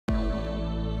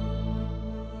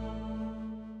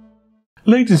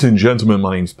Ladies and gentlemen,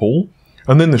 my name's Paul,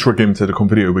 and in this Game Telecom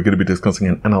video we're going to be discussing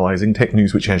and analysing tech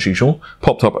news which, as usual,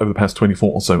 popped up over the past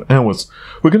 24 or so hours.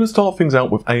 We're going to start things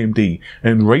out with AMD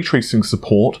and ray tracing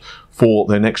support for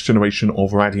their next generation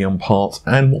of Radeon parts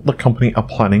and what the company are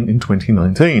planning in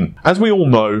 2019. As we all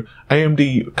know,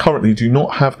 AMD currently do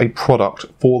not have a product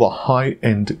for the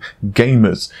high-end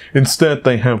gamers. Instead,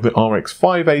 they have the RX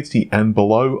 580 and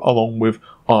below, along with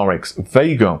RX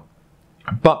Vega.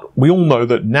 But we all know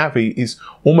that Navi is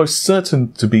almost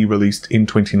certain to be released in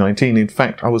 2019. In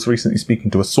fact, I was recently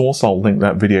speaking to a source, I'll link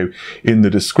that video in the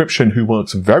description, who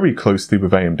works very closely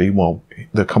with AMD. Well,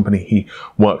 the company he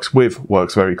works with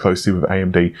works very closely with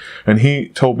AMD. And he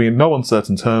told me in no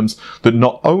uncertain terms that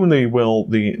not only will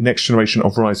the next generation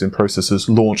of Ryzen processors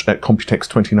launch at Computex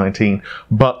 2019,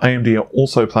 but AMD are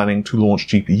also planning to launch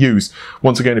GPUs.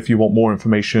 Once again, if you want more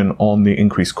information on the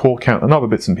increased core count and other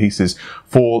bits and pieces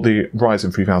for the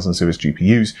Ryzen 3000 series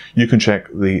GPUs, you can check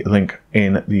the link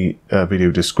in the video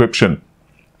description.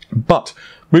 But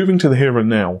moving to the here and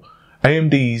now,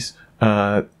 AMD's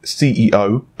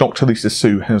CEO, Dr. Lisa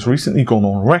Su, has recently gone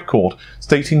on record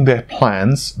stating their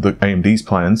plans, AMD's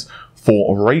plans,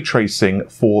 for ray tracing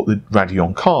for the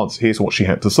Radeon cards. Here's what she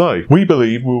had to say. "We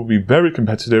believe we will be very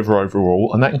competitive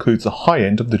overall, and that includes the high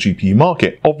end of the GPU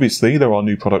market. Obviously, there are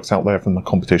new products out there from the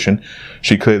competition."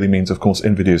 She clearly means, of course,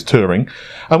 Nvidia's Turing.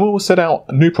 "And we will set out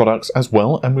new products as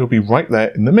well, and we'll be right there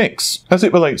in the mix. As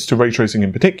it relates to ray tracing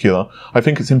in particular, I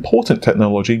think it's important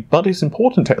technology, but it's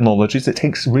important technology as it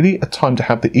takes really a time to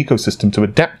have the ecosystem to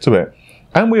adapt to it.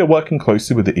 And we are working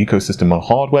closely with the ecosystem of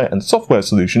hardware and software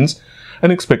solutions,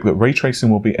 and expect that ray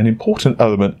tracing will be an important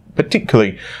element,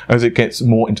 particularly as it gets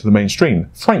more into the mainstream,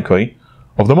 frankly,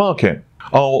 of the market."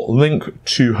 I'll link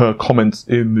to her comments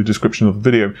in the description of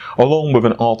the video, along with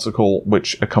an article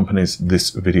which accompanies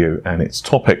this video and its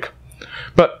topic.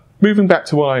 But moving back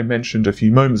to what I mentioned a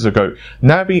few moments ago,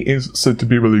 Navi is said to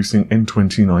be releasing in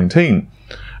 2019.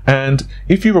 And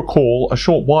if you recall, a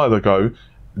short while ago,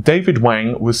 David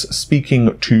Wang was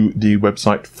speaking to the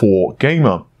website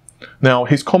 4Gamer. Now,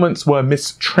 his comments were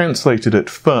mistranslated at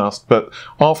first, but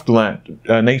after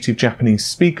that, native Japanese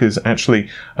speakers actually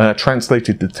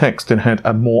translated the text and had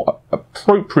a more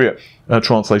appropriate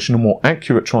translation, a more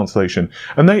accurate translation.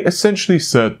 And they essentially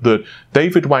said that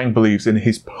David Wang believes, in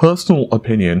his personal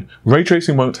opinion, ray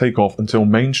tracing won't take off until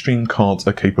mainstream cards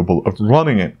are capable of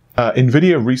running it.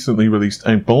 Nvidia recently released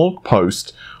a blog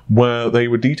post where they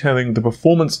were detailing the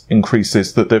performance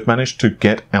increases that they've managed to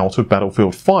get out of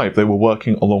Battlefield 5. They were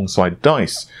working alongside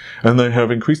DICE, and they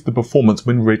have increased the performance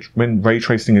when ray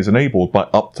tracing is enabled by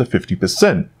up to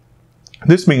 50%.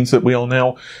 This means that we are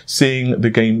now seeing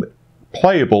the game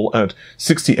playable at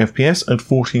 60 FPS and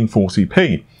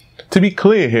 1440p. To be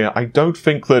clear here, I don't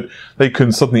think that they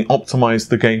can suddenly optimize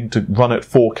the game to run at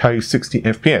 4K 60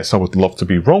 FPS. I would love to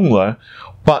be wrong there,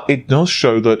 but it does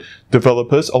show that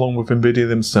developers, along with Nvidia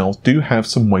themselves, do have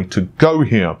some way to go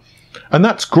here. And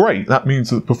that's great. That means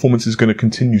that performance is going to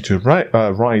continue to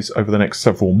rise over the next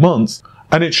several months.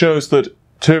 And it shows that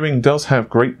Turing does have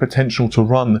great potential to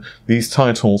run these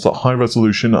titles at high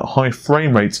resolution, at high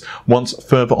frame rates, once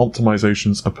further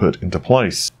optimizations are put into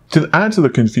place. To add to the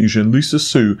confusion, Lisa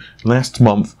Su last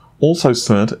month also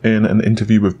said in an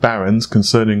interview with Barron's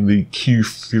concerning the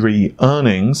Q3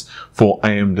 earnings for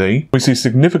AMD, "We see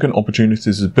significant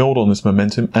opportunities to build on this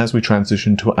momentum as we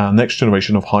transition to our next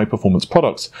generation of high-performance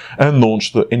products and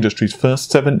launch the industry's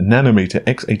first 7nm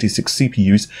x86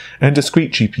 CPUs and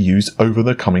discrete GPUs over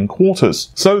the coming quarters."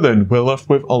 So then, we're left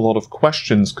with a lot of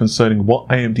questions concerning what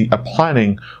AMD are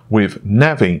planning with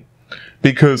Navi,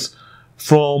 because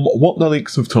from what the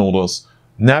leaks have told us,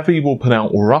 Navi will put out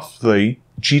roughly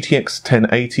GTX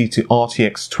 1080 to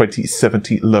RTX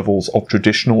 2070 levels of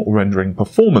traditional rendering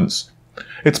performance.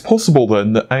 It's possible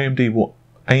then that AMD will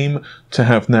aim to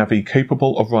have Navi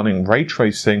capable of running ray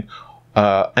tracing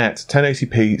at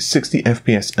 1080p 60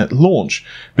 FPS at launch,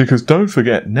 because don't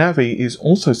forget, Navi is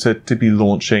also said to be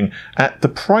launching at the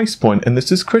price point, and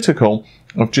this is critical,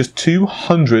 of just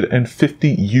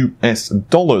 $250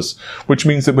 US, which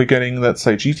means that we're getting, let's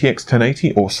say, GTX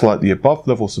 1080 or slightly above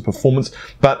levels of performance,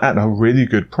 but at a really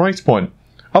good price point.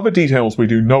 Other details we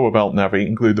do know about Navi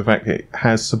include the fact that it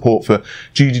has support for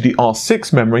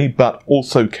GDDR6 memory, but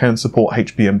also can support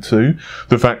HBM2,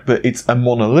 the fact that it's a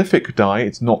monolithic die,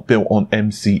 it's not built on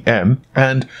MCM,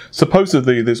 and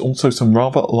supposedly there's also some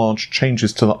rather large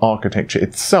changes to the architecture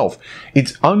itself.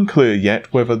 It's unclear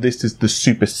yet whether this is the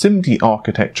Super SIMD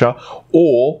architecture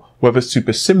or whether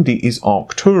SuperSIMD is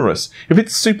Arcturus. If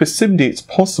it's SuperSIMD, it's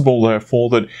possible, therefore,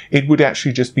 that it would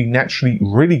actually just be naturally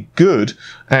really good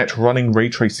at running ray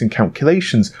tracing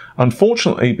calculations.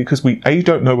 Unfortunately, because we A,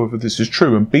 don't know whether this is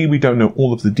true, and B, we don't know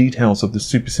all of the details of the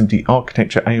SuperSIMD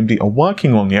architecture AMD are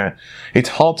working on yet, it's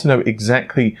hard to know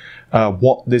exactly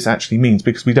what this actually means,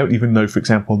 because we don't even know, for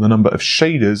example, the number of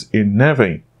shaders in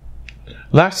Navi.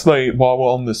 Lastly, while we're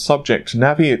on this subject,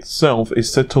 Navi itself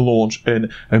is set to launch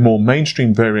in a more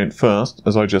mainstream variant first,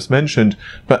 as I just mentioned,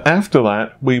 but after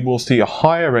that we will see a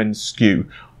higher end SKU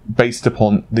based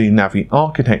upon the Navi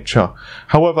architecture.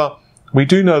 However, we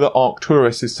do know that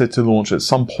Arcturus is set to launch at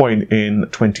some point in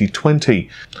 2020,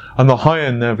 and the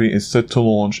high-end Navi is set to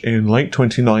launch in late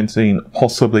 2019,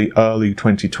 possibly early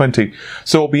 2020.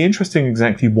 So it'll be interesting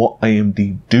exactly what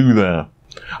AMD do there.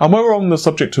 And while we're on the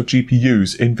subject of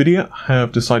GPUs, Nvidia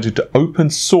have decided to open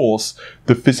source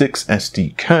the PhysX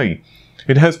SDK.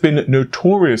 It has been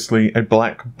notoriously a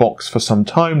black box for some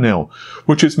time now,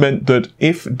 which has meant that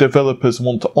if developers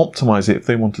want to optimize it, if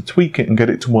they want to tweak it and get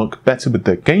it to work better with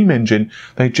their game engine,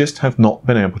 they just have not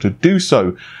been able to do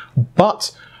so.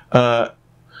 But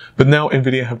now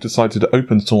Nvidia have decided to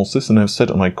open source this and have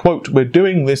said, and I quote, "We're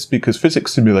doing this because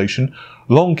physics simulation,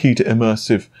 long key to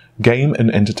immersive game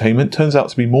and entertainment, turns out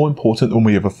to be more important than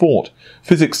we ever thought.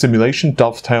 Physics simulation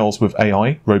dovetails with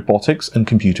AI, robotics, and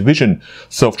computer vision,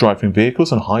 self-driving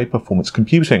vehicles, and high-performance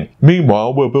computing.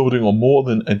 Meanwhile, we're building on more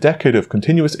than a decade of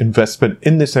continuous investment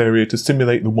in this area to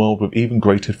simulate the world with even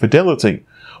greater fidelity,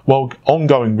 while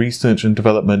ongoing research and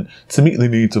development to meet the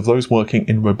needs of those working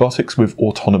in robotics with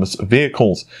autonomous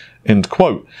vehicles." End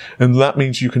quote. And that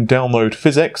means you can download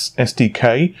PhysX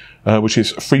SDK, which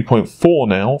is 3.4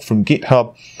 now, from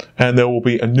GitHub, and there will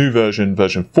be a new version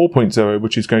 4.0,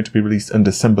 which is going to be released on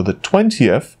December the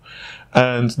 20th.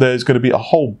 And there's going to be a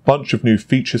whole bunch of new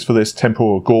features for this: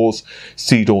 temporal gauze,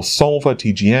 CDOR solver,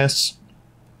 TGS,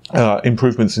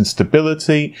 improvements in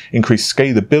stability, increased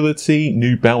scalability,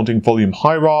 new bounding volume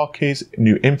hierarchies,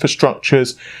 new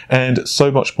infrastructures, and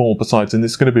so much more besides. And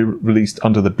this is going to be released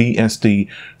under the BSD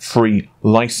free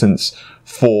license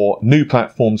for new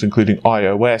platforms including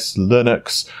iOS,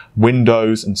 Linux,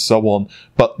 Windows, and so on.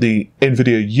 But the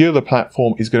Nvidia Euler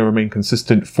platform is going to remain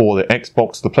consistent for the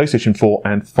Xbox, the PlayStation 4,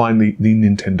 and finally the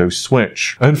Nintendo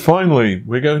Switch. And finally,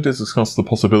 we're going to discuss the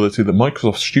possibility that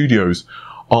Microsoft Studios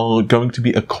are going to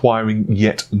be acquiring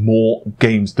yet more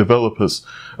games developers.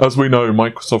 As we know,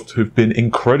 Microsoft have been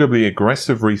incredibly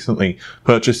aggressive recently,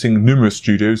 purchasing numerous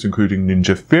studios, including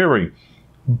Ninja Theory.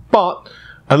 But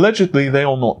allegedly, they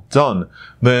are not done.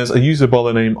 There's a user by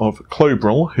the name of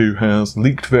Clobrel who has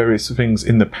leaked various things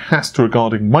in the past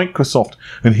regarding Microsoft,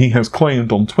 and he has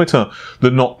claimed on Twitter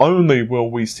that not only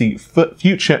will we see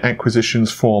future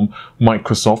acquisitions from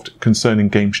Microsoft concerning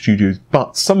game studios,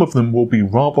 but some of them will be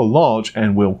rather large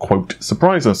and will, quote,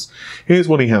 surprise us. Here's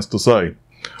what he has to say.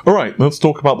 Alright, let's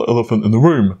talk about the elephant in the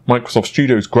room. Microsoft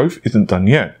Studios' growth isn't done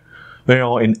yet. They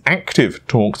are in active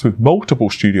talks with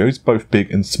multiple studios, both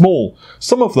big and small.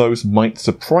 Some of those might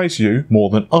surprise you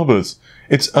more than others.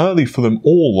 It's early for them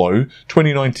all though.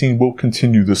 2019 will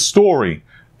continue the story.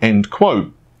 End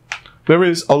quote. There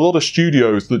is a lot of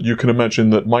studios that you can imagine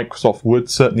that Microsoft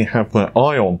would certainly have their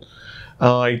eye on.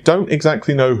 I don't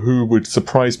exactly know who would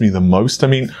surprise me the most. I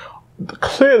mean,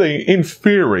 clearly, in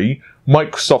theory,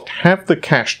 Microsoft have the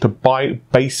cash to buy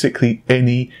basically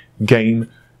any game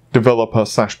developer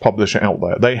 / publisher out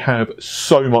there. They have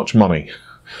so much money.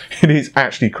 It is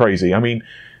actually crazy. I mean,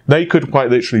 they could quite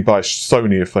literally buy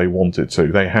Sony if they wanted to.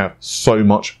 They have so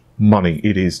much money.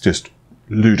 It is just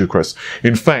ludicrous.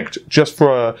 In fact, just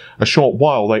for a short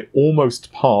while, they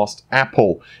almost passed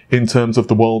Apple in terms of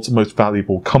the world's most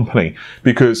valuable company,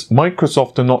 because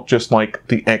Microsoft are not just like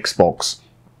the Xbox.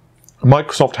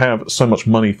 Microsoft have so much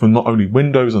money from not only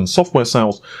Windows and software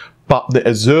sales, but the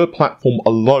Azure platform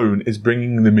alone is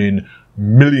bringing them in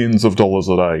millions of dollars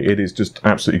a day. It is just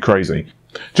absolutely crazy.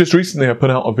 Just recently I put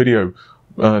out a video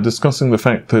discussing the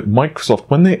fact that Microsoft,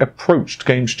 when they approached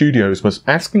game studios, was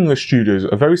asking the studios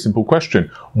a very simple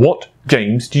question: what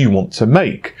games do you want to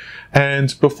make?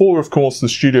 And before, of course, the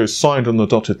studios signed on the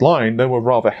dotted line, they were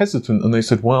rather hesitant, and they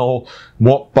said, well,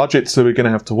 what budgets are we going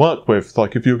to have to work with?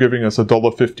 Like, if you're giving us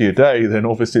 $1.50 a day, then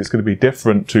obviously it's going to be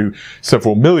different to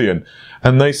several million.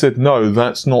 And they said, no,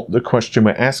 that's not the question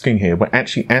we're asking here. We're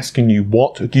actually asking you,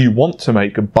 what do you want to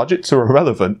make? And budgets are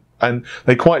irrelevant. And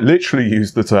they quite literally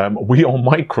used the term, we are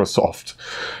Microsoft.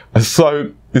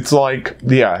 So it's like,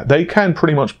 yeah, they can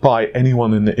pretty much buy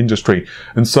anyone in the industry.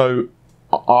 And so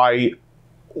I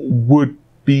would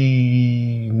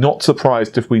be not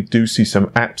surprised if we do see some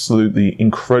absolutely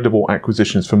incredible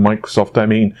acquisitions from Microsoft. I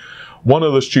mean, One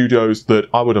of the studios that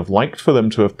I would have liked for them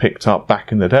to have picked up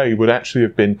back in the day would actually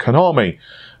have been Konami.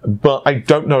 But I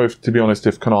don't know if, to be honest,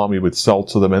 if Konami would sell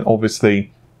to them, and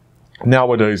obviously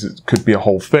nowadays it could be a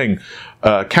whole thing.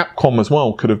 Capcom as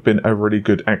well could have been a really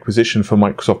good acquisition for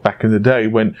Microsoft back in the day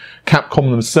when Capcom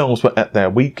themselves were at their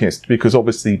weakest, because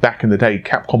obviously back in the day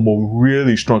Capcom were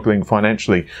really struggling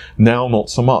financially, now not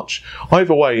so much.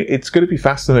 Either way, it's going to be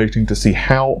fascinating to see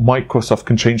how Microsoft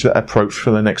can change their approach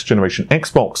for the next generation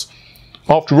Xbox.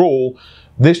 After all,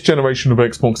 this generation of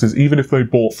Xboxes, even if they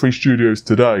bought 3 studios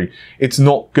today, it's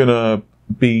not gonna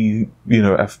be,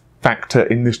 a factor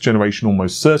in this generation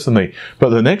almost certainly. But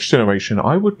the next generation,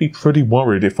 I would be pretty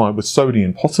worried if I was Sony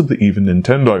and possibly even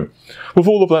Nintendo. With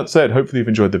all of that said, hopefully you've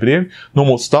enjoyed the video.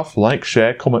 Normal stuff, like,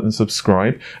 share, comment and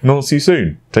subscribe, and I'll see you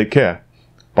soon. Take care.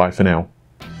 Bye for now.